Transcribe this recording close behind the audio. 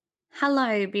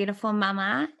Hello, beautiful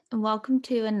mama, and welcome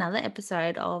to another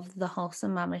episode of the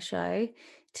Wholesome Mama Show.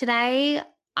 Today,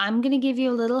 I'm going to give you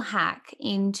a little hack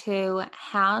into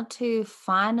how to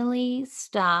finally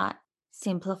start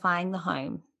simplifying the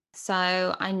home.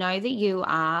 So, I know that you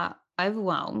are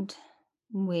overwhelmed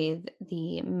with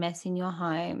the mess in your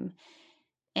home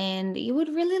and you would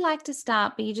really like to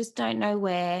start, but you just don't know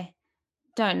where,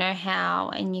 don't know how,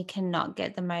 and you cannot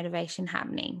get the motivation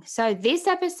happening. So, this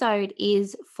episode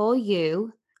is for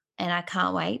you, and I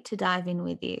can't wait to dive in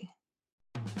with you.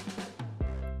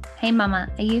 Hey, Mama,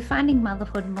 are you finding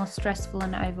motherhood more stressful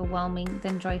and overwhelming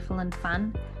than joyful and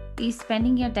fun? Are you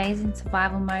spending your days in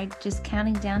survival mode, just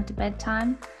counting down to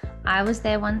bedtime? I was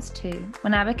there once too.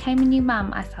 When I became a new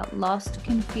mum, I felt lost,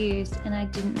 confused, and I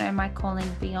didn't know my calling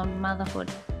beyond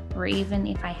motherhood, or even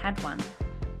if I had one.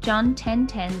 John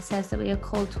 10:10 says that we are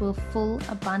called to a full,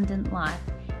 abundant life,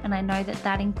 and I know that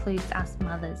that includes us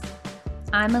mothers.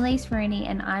 I'm Elise Rooney,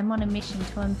 and I'm on a mission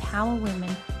to empower women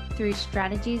through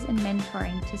strategies and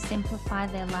mentoring to simplify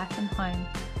their life and home,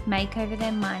 make over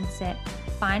their mindset,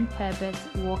 find purpose,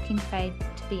 walk in faith,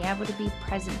 to be able to be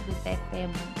present with their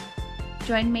family.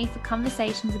 Join me for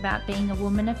conversations about being a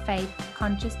woman of faith,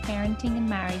 conscious parenting and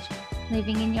marriage,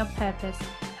 living in your purpose,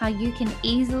 how you can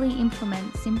easily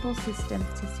implement simple systems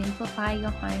to simplify your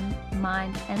home,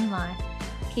 mind, and life,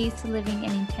 keys to living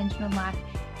an intentional life,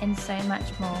 and so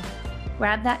much more.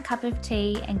 Grab that cup of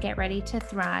tea and get ready to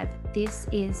thrive. This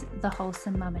is the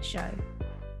Wholesome Mama Show.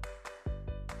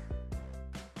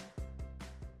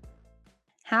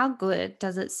 How good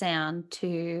does it sound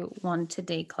to want to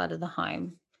declutter the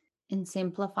home and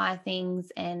simplify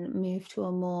things and move to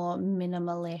a more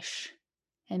minimalish,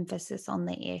 emphasis on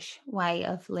the ish way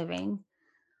of living,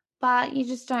 but you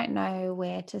just don't know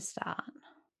where to start?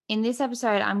 In this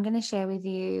episode, I'm going to share with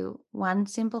you one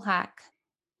simple hack,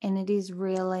 and it is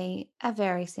really a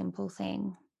very simple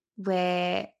thing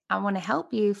where I want to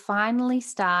help you finally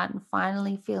start and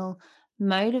finally feel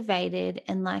motivated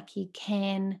and like you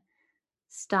can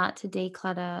start to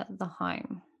declutter the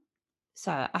home.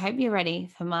 So I hope you're ready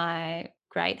for my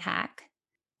great hack.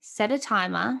 Set a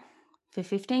timer for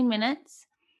 15 minutes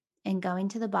and go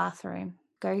into the bathroom.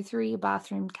 Go through your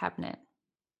bathroom cabinet.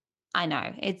 I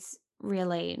know it's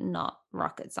really not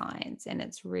rocket science, and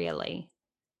it's really,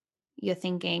 you're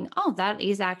thinking, oh, that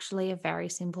is actually a very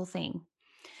simple thing.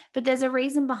 But there's a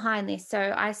reason behind this.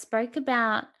 So I spoke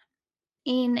about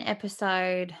in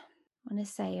episode, I want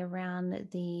to say around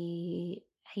the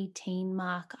 18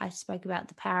 mark, I spoke about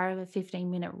the power of a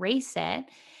 15-minute reset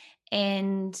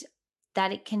and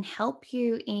that it can help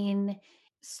you in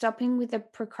stopping with the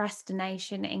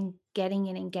procrastination and getting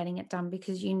in and getting it done,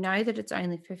 because you know that it's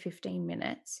only for 15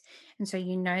 minutes. And so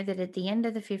you know that at the end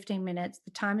of the 15 minutes, the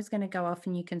time is going to go off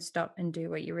and you can stop and do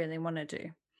what you really want to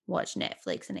do. Watch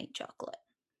Netflix and eat chocolate.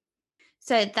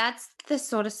 So that's the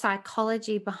sort of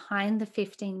psychology behind the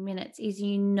 15 minutes, is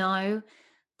you know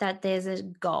that there's a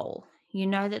goal. You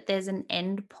know that there's an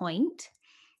end point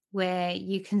where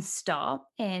you can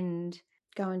stop and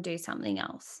go and do something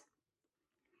else.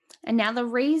 And now the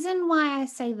reason why I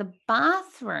say the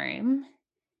bathroom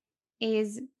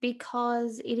is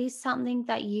because it is something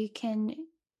that you can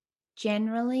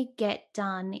generally get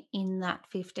done in that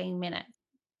 15 minutes.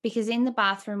 Because in the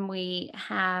bathroom, we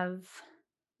have,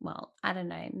 well, I don't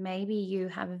know, maybe you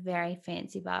have a very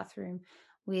fancy bathroom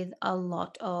with a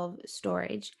lot of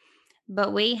storage,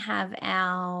 but we have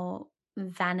our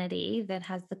vanity that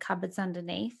has the cupboards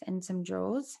underneath and some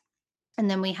drawers. And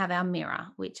then we have our mirror,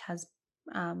 which has,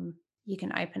 you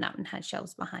can open up and has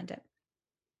shelves behind it.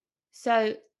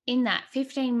 So in that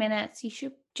 15 minutes, you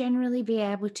should generally be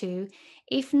able to,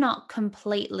 if not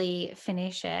completely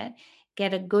finish it,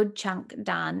 get a good chunk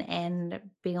done and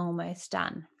be almost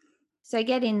done. So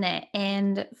get in there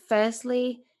and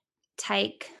firstly,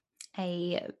 take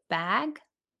a bag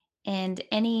and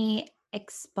any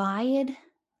expired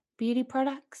beauty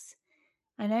products.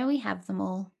 I know we have them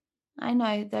all. I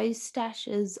know those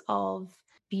stashes of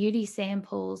beauty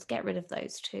samples, get rid of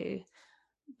those too.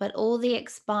 But all the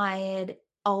expired,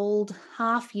 old,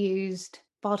 half used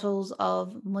bottles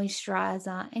of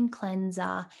moisturizer and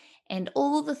cleanser and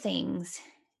all the things,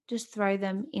 just throw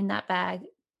them in that bag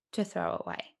to throw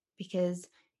away, because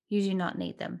you do not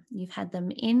need them. You've had them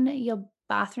in your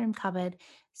bathroom cupboard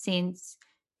since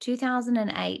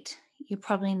 2008. You're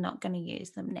probably not going to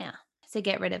use them now. So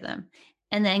get rid of them.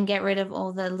 And then get rid of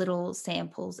all the little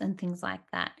samples and things like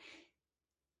that.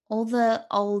 All the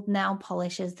old nail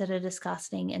polishes that are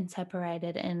disgusting and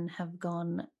separated and have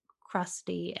gone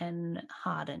crusty and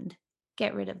hardened.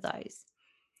 Get rid of those.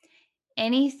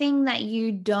 Anything that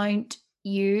you don't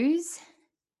use,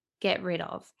 get rid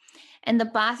of. And the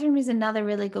bathroom is another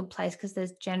really good place because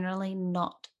there's generally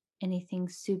not anything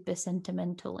super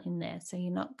sentimental in there. So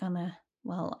you're not gonna,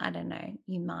 well, I don't know,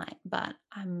 you might, but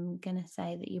I'm gonna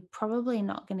say that you're probably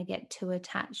not gonna get too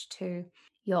attached to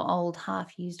your old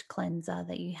half used cleanser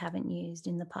that you haven't used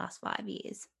in the past 5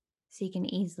 years. So you can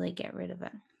easily get rid of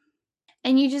it.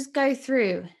 And you just go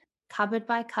through cupboard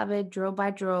by cupboard, drawer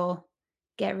by drawer,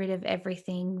 get rid of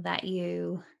everything that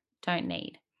you don't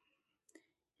need.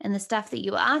 And the stuff that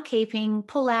you are keeping,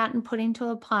 pull out and put into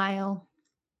a pile.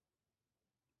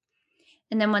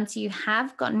 And then once you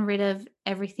have gotten rid of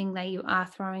everything that you are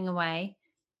throwing away,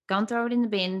 go and throw it in the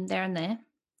bin there and there.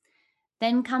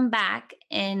 Then come back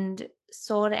and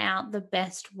sort out the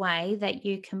best way that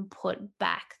you can put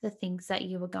back the things that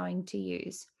you were going to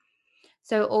use.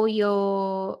 So all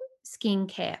your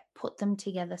skincare, put them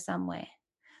together somewhere.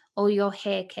 All your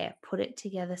hair care, put it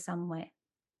together somewhere.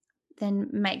 Then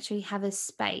make sure you have a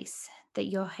space that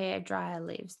your hair dryer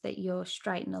lives, that your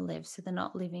straightener lives, so they're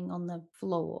not living on the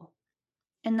floor.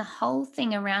 And the whole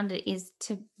thing around it is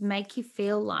to make you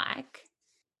feel like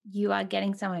you are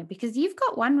getting somewhere because you've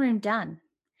got one room done.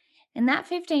 In that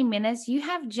 15 minutes, you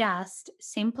have just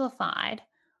simplified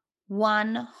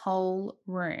one whole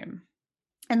room.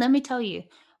 And let me tell you,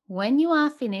 when you are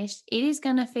finished, it is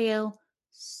going to feel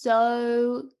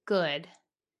so good.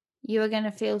 You are going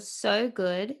to feel so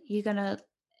good. You're going to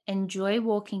enjoy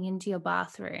walking into your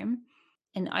bathroom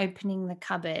and opening the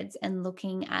cupboards and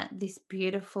looking at this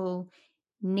beautiful,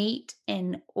 neat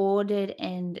and ordered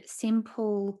and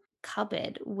simple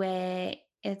cupboard where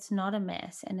it's not a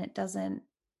mess and it doesn't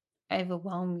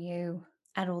overwhelm you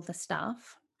at all the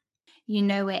stuff. You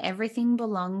know where everything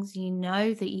belongs. You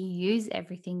know that you use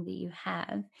everything that you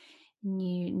have. And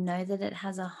you know that it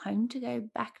has a home to go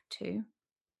back to.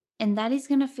 And that is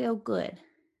going to feel good,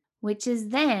 which is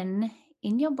then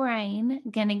in your brain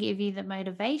going to give you the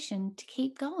motivation to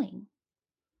keep going.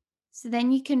 So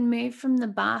then you can move from the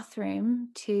bathroom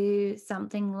to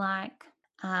something like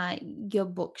your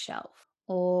bookshelf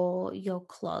or your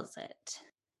closet.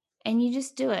 And you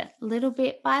just do it little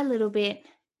bit by little bit,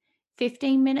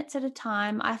 15 minutes at a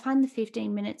time. I find the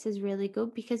 15 minutes is really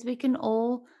good because we can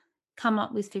all come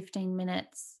up with 15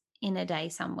 minutes in a day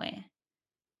somewhere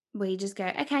where you just go,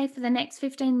 okay, for the next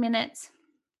 15 minutes,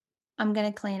 I'm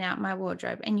going to clean out my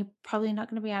wardrobe. And you're probably not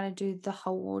going to be able to do the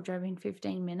whole wardrobe in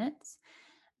 15 minutes,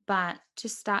 but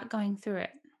just start going through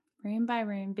it room by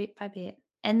room, bit by bit.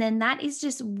 And then that is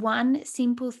just one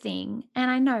simple thing.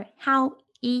 And I know, how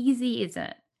easy is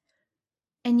it?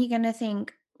 And you're going to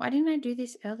think, why didn't I do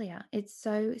this earlier? It's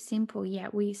so simple,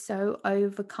 yet we so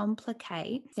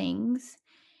overcomplicate things.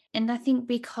 And I think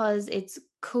because it's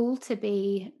cool to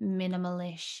be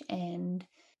minimalish and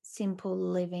simple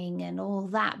living and all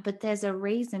that, but there's a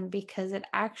reason because it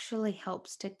actually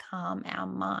helps to calm our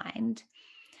mind.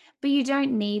 But you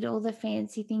don't need all the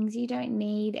fancy things. You don't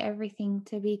need everything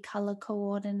to be color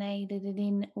coordinated and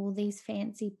in all these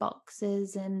fancy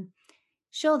boxes. And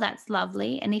sure, that's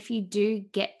lovely. And if you do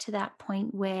get to that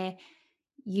point where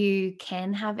you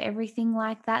can have everything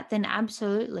like that, then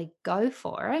absolutely go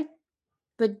for it.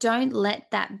 But don't let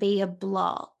that be a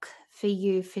block for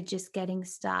you for just getting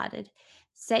started.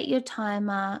 Set your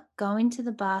timer, go into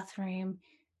the bathroom,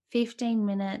 15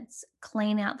 minutes,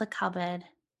 clean out the cupboard,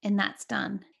 and that's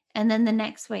done. And then the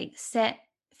next week, set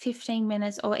 15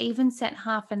 minutes or even set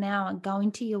half an hour, go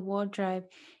into your wardrobe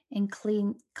and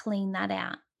clean that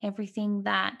out. Everything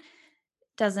that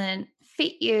doesn't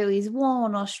fit you, is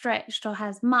worn or stretched or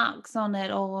has marks on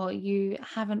it, or you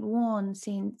haven't worn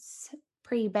since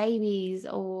pre-babies,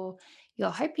 or you're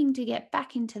hoping to get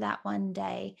back into that one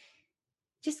day.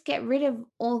 Just get rid of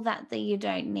all that you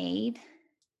don't need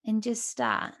and just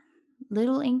start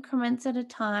little increments at a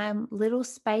time, little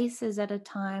spaces at a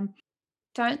time.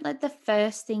 Don't let the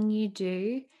first thing you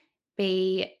do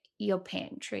be your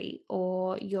pantry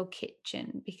or your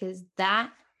kitchen, because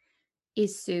that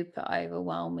is super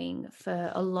overwhelming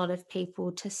for a lot of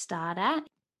people to start at.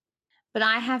 But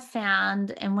I have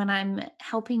found, and when I'm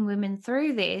helping women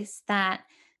through this, that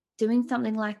doing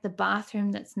something like the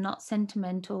bathroom that's not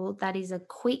sentimental, that is a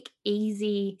quick,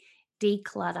 easy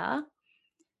declutter,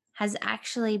 has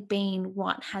actually been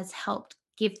what has helped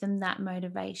give them that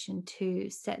motivation to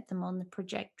set them on the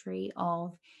trajectory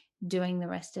of doing the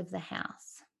rest of the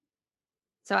house.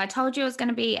 So I told you it was going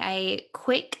to be a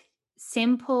quick,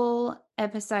 simple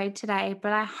episode today,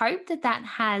 but I hope that that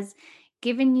has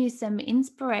given you some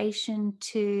inspiration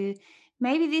to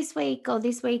maybe this week or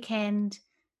this weekend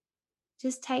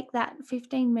just take that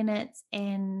 15 minutes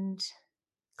and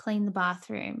clean the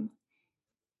bathroom.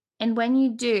 And when you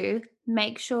do,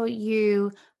 make sure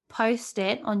you post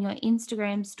it on your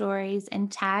Instagram stories and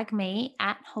tag me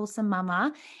at Wholesome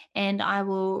Mama, and I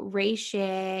will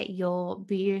reshare your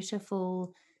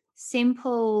beautiful,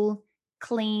 simple,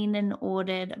 clean, and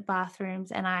ordered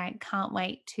bathrooms. And I can't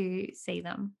wait to see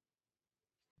them.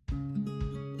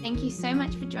 Thank you so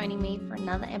much for joining me for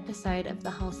another episode of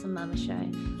the Wholesome Mama Show.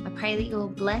 I pray that you're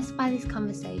blessed by this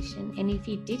conversation, and if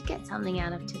you did get something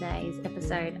out of today's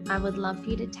episode, I would love for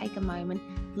you to take a moment,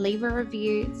 leave a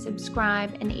review,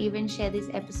 subscribe, and even share this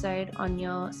episode on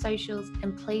your socials.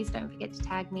 And please don't forget to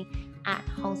tag me at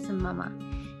Wholesome Mama.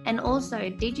 And also,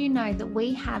 did you know that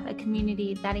we have a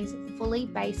community that is fully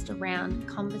based around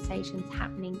conversations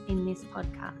happening in this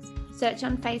podcast? Search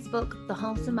on Facebook, the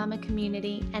Wholesome Mama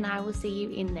Community, and I will see you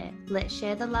in there. Let's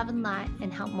share the love and light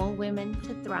and help more women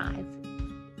to thrive.